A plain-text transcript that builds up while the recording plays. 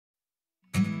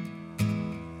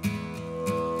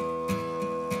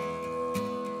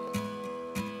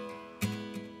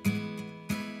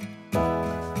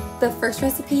The first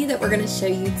recipe that we're going to show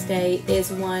you today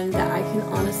is one that I can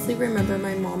honestly remember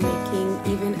my mom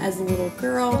making even as a little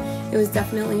girl. It was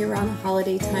definitely around the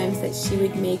holiday times that she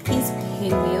would make these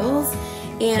pinwheels.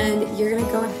 And you're going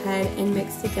to go ahead and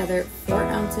mix together 4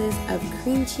 ounces of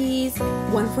cream cheese,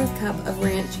 1/4 cup of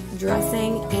ranch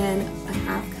dressing, and a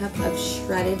 1/2 cup of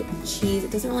shredded cheese.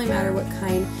 It doesn't really matter what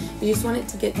kind, you just want it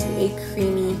to get to a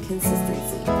creamy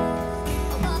consistency.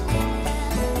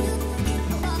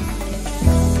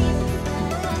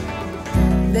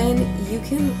 Then you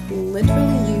can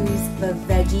literally use the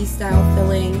veggie style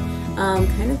filling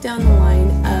kind of down the line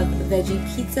of veggie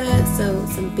pizza, so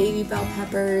some baby bell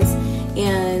peppers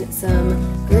and some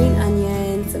green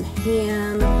onion, some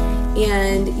ham,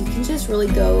 and you can just really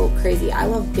go crazy. I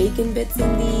love bacon bits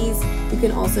in these. You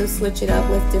can also switch it up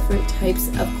with different types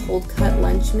of cold cut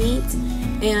lunch meat,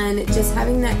 and just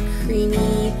having that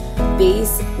creamy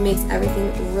base makes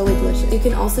everything really delicious. You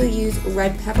can also use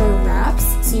red pepper wraps,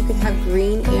 so you could have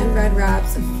green and red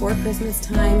wraps for Christmas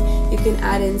time. You can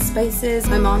add in spices.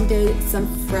 My mom did some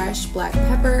fresh black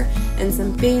pepper and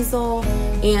some basil,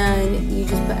 and you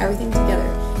just put everything together.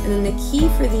 And then the key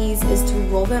for these is to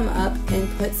roll them up and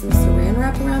put some saran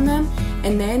wrap around them,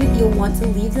 and then you'll want to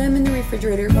leave them in the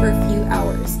refrigerator for a few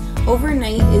hours.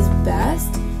 Overnight is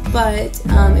best, but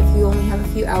if you only have a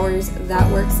few hours,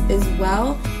 that works as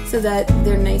well, so that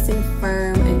they're nice and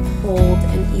firm and cold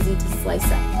and easy to slice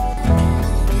up.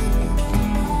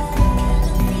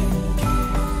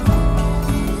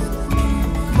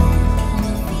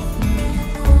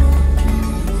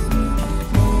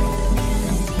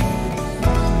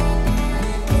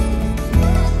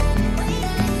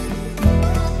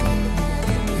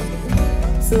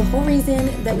 So the whole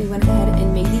reason that we went ahead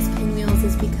and made these pinwheels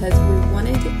is because we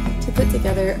wanted to put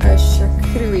together a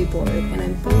charcuterie board, and I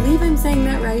believe I'm saying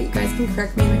that right. You guys can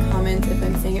correct me in the comments if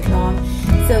I'm saying it wrong.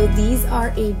 So these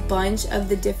are a bunch of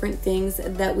the different things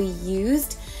that we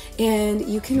used, and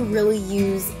you can really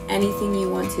use anything you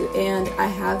want to. And I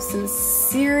have some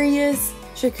serious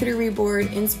charcuterie board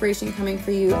inspiration coming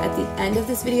for you at the end of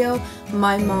this video.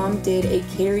 My mom did a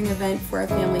catering event for a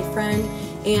family friend,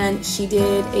 and she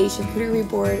did a charcuterie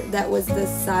board that was the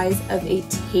size of a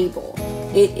table.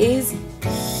 It is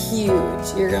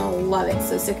huge. You're gonna love it.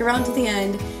 So stick around to the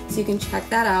end so you can check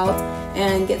that out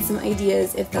and get some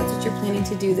ideas if that's what you're planning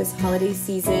to do this holiday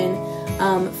season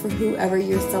for whoever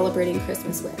you're celebrating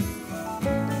Christmas with.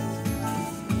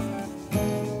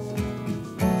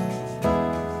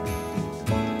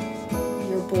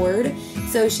 Your board.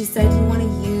 So she said you want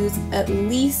to use at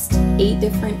least 8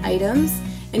 different items.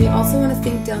 And you also want to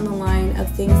think down the line of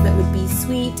things that would be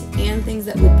sweet and things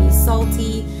that would be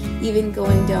salty, even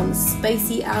going down the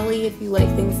spicy alley if you like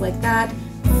things like that,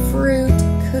 fruit,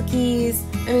 cookies,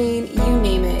 I mean, you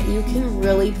name it. You can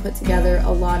really put together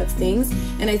a lot of things,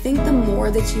 and I think the more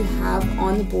that you have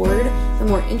on the board, the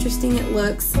more interesting it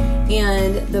looks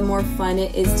and the more fun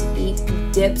it is to eat.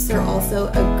 Dips are also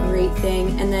a great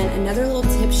thing. And then another little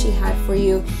tip she had for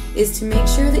you is to make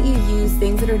sure that you use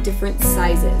things that are different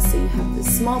sizes. So you have the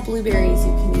small blueberries,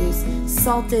 you can use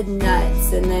salted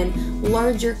nuts, and then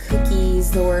larger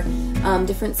cookies or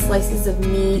different slices of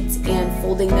meat and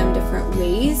folding them different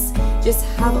ways. Just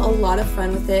have a lot of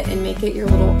fun with it and make it your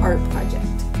little art project.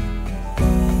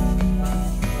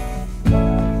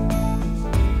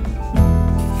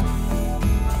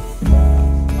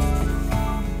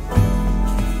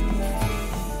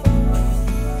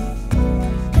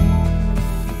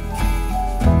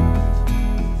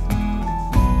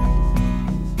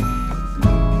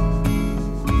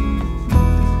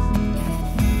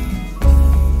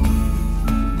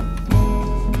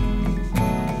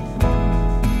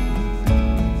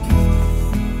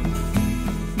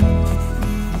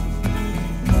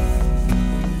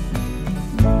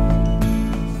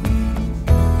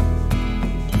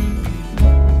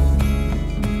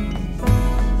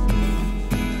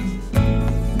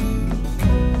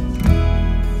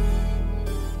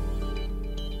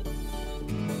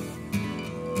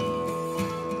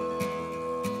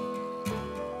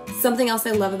 Something else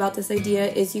I love about this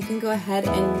idea is you can go ahead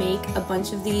and make a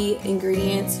bunch of the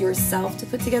ingredients yourself to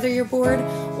put together your board,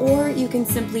 or you can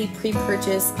simply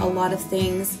pre-purchase a lot of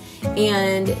things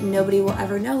and nobody will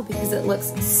ever know because it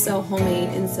looks so homemade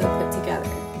and so put together.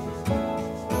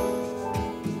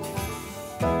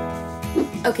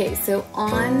 Okay, so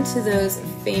on to those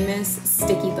famous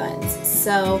sticky buns.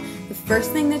 So the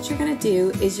first thing that you're going to do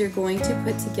is you're going to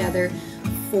put together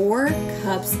 4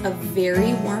 cups of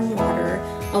very warm water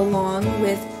along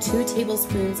with 2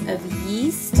 tablespoons of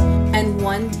yeast and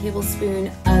 1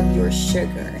 tablespoon of your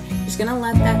sugar. You're just gonna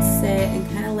let that sit and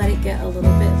kind of let it get a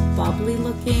little bit bubbly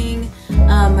looking.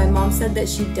 My mom said that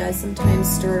she does sometimes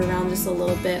stir it around just a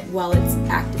little bit while it's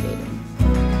activated.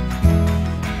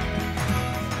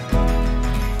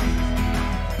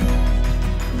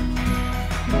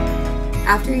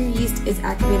 After your yeast is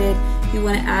activated, you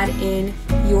want to add in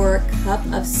your cup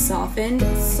of softened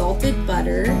salted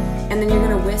butter, and then you're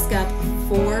going to whisk up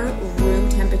 4 room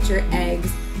temperature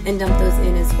eggs and dump those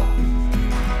in as well.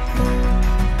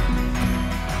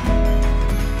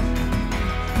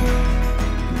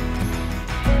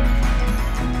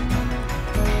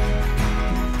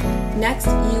 Next,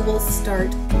 you will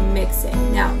start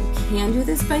mixing. Now, you can do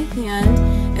this by hand,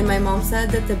 and my mom said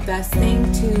that the best thing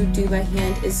to do by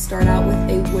hand is start out with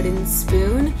a wooden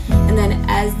spoon, and then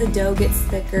as the dough gets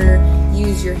thicker,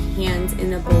 use your hands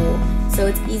in a bowl. So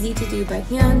it's easy to do by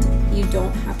hand. You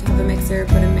don't have to have a mixer,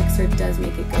 but a mixer does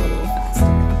make it go a little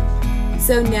faster.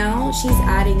 So now she's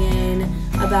adding in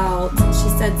about, she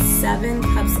said 7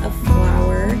 cups of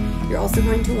flour. You're also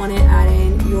going to want to add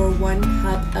in your 1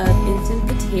 cup of instant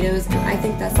potatoes, and I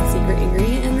think that's the secret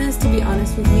ingredient in this, to be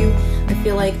honest with you. I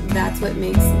feel like that's what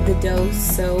makes the dough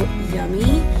so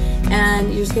yummy,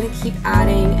 and you're just going to keep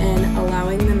adding and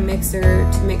allowing the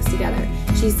mixer to mix together.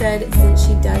 She said since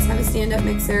she does have a stand-up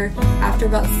mixer, after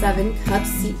about 7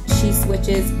 cups, she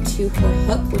switches to her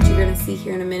hook, which you're going to see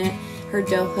here in a minute, her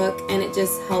dough hook, and it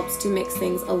just helps to mix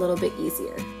things a little bit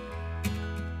easier.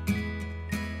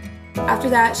 After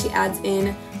that, she adds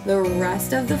in the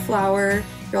rest of the flour.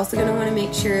 You're also going to want to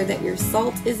make sure that your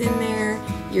salt is in there,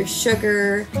 your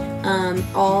sugar,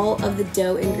 all of the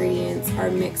dough ingredients are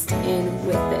mixed in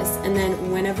with this. And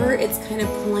then whenever it's kind of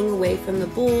pulling away from the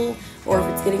bowl, or if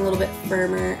it's getting a little bit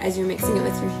firmer as you're mixing it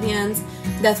with your hands,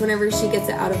 that's whenever she gets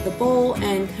it out of the bowl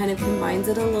and kind of combines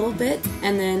it a little bit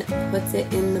and then puts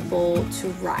it in the bowl to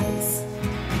rise.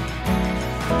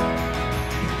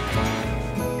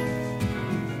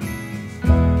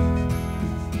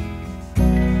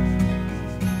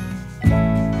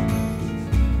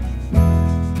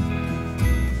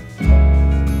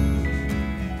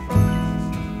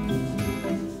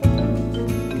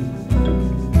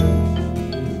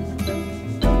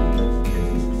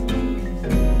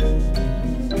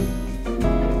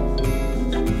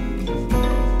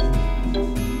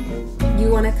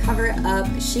 Cover it up.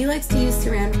 She likes to use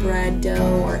saran bread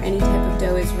dough or any type of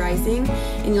dough is rising,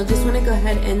 and you'll just want to go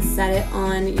ahead and set it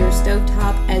on your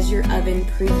stovetop as your oven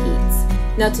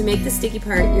preheats. Now to make the sticky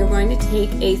part, you're going to take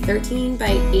a 13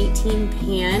 by 18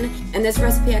 pan, and this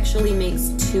recipe actually makes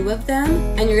 2 of them,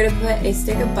 and you're going to put a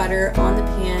stick of butter on the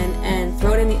pan and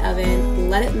throw it in the oven,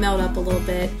 let it melt up a little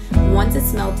bit. Once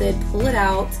it's melted, pull it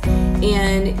out,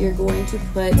 and you're going to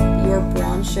put your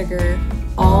brown sugar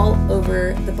all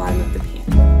over the bottom of the pan.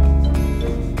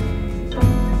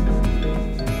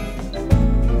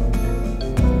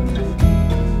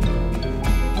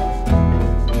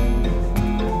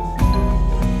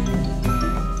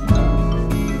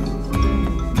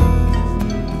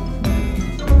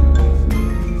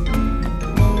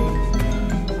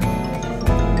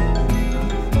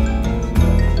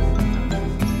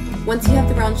 Once you have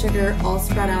the brown sugar all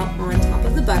spread out on top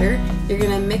of the butter, you're going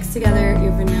to mix together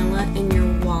your vanilla and your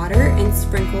water and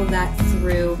sprinkle that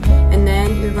through. And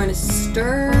then you're going to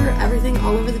stir everything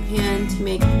all over the pan to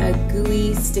make a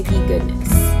gooey, sticky goodness.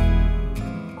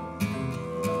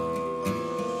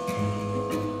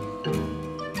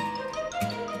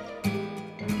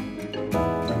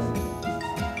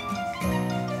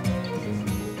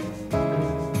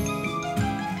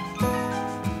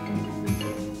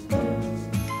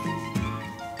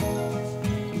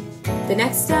 The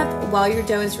next step while your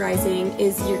dough is rising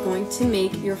is you're going to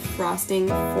make your frosting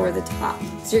for the top.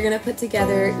 So you're going to put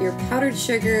together your powdered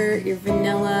sugar, your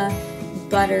vanilla,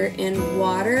 butter, and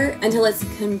water until it's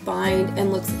combined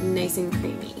and looks nice and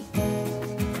creamy.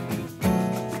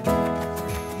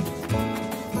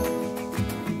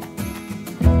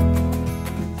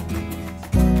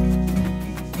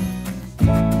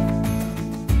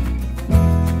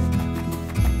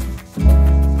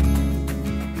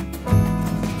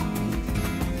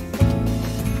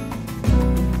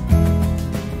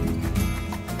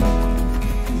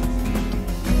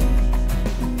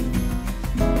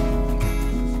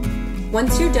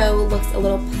 Once your dough looks a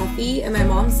little puffy, and my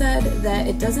mom said that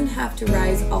it doesn't have to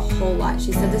rise a whole lot.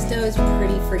 She said this dough is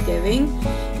pretty forgiving.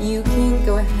 You can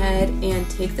go ahead and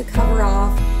take the cover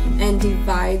off and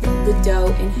divide the dough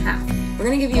in half. We're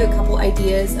going to give you a couple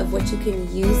ideas of what you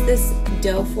can use this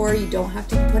dough for. You don't have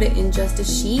to put it in just a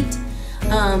sheet,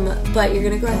 but you're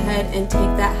going to go ahead and take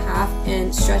that half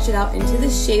and stretch it out into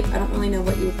this shape. I don't really know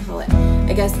what you would call it.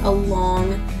 I guess a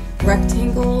long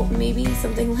rectangle, maybe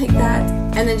something like that,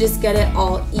 and then just get it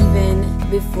all even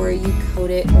before you coat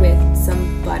it with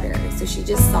some butter. So she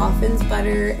just softens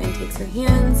butter and takes her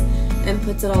hands and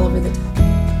puts it all over the top.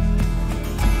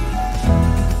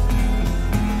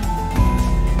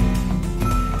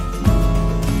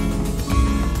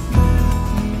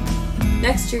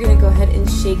 Next, you're going to go ahead and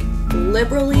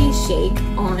liberally shake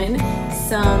on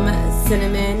some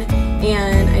cinnamon,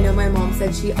 and I know my mom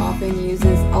said she often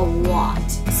uses a lot,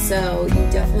 so you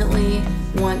definitely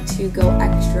want to go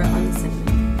extra on the cinnamon.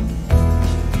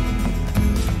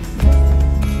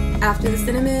 After the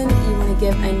cinnamon, you want to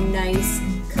give a nice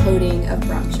coating of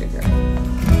brown sugar.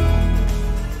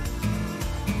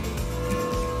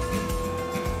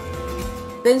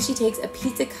 Then she takes a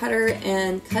pizza cutter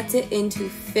and cuts it into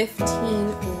 15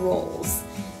 rolls.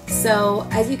 So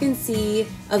as you can see,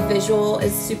 a visual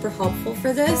is super helpful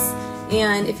for this,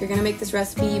 and if you're going to make this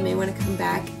recipe, you may want to come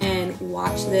back and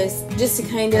watch this just to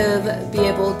kind of be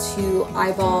able to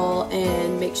eyeball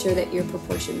and make sure that your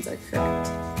proportions are correct.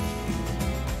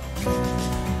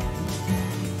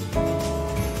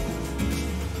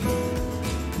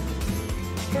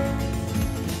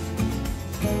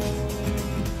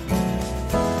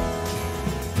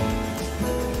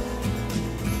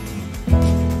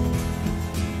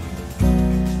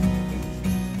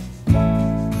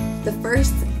 The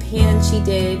first pan she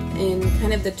did in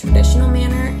kind of the traditional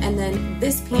manner, and then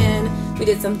this pan we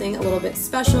did something a little bit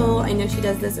special. I know she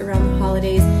does this around the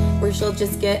holidays where she'll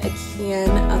just get a can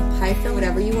of pie filling,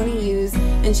 whatever you want to use,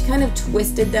 and she kind of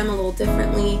twisted them a little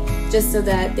differently just so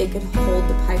that they could hold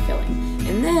the pie filling.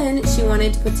 And then she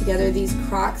wanted to put together these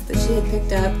crocks that she had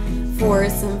picked up for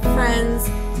some friends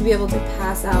to be able to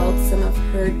pass out some of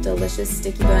her delicious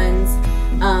sticky buns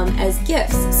as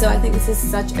gifts. So I think this is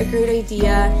such a great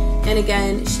idea. And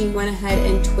again, she went ahead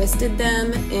and twisted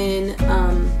them in,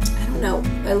 I don't know,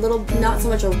 a little, not so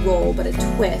much a roll, but a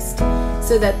twist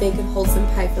so that they could hold some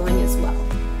pie filling as well.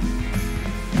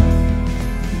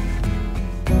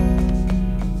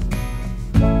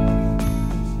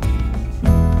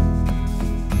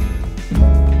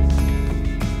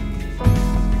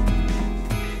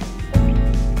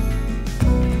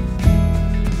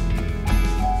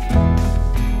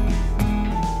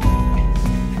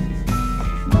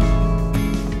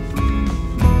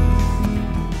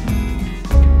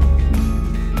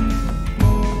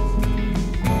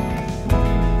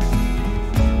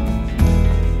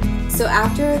 So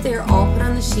after they're all put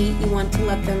on the sheet, you want to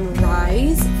let them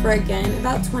rise for again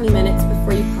about 20 minutes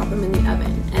before you pop them in the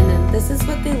oven. And then this is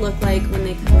what they look like when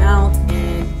they come out,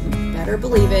 and better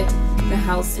believe it, the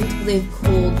house until they've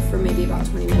cooled for maybe about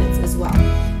 20 minutes as well,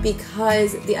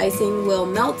 because the icing will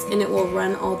melt and it will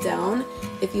run all down.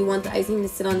 If you want the icing to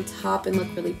sit on top and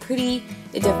look really pretty,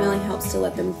 it definitely helps to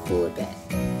let them cool a bit.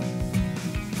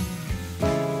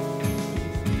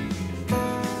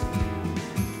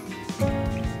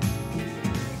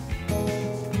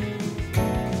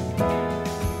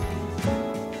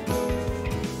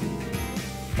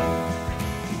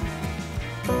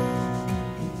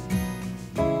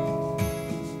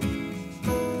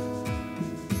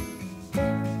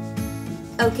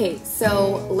 Okay,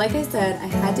 so like I said, I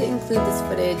had to include this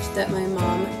footage that my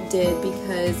mom did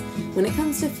because when it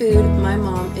comes to food, my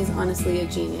mom is honestly a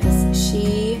genius.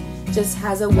 She just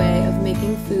has a way of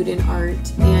making food and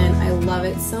art, and I love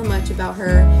it so much about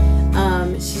her.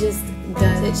 She just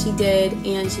does it. She did,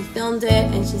 and she filmed it,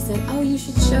 and she said, oh, you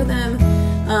should show them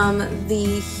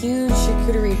the huge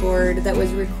charcuterie board that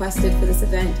was requested for this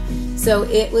event. So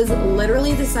it was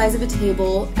literally the size of a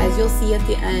table. As you'll see at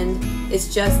the end,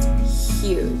 it's just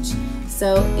huge.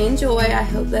 So enjoy. I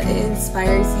hope that it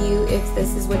inspires you if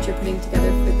this is what you're putting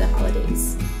together for the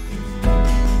holidays.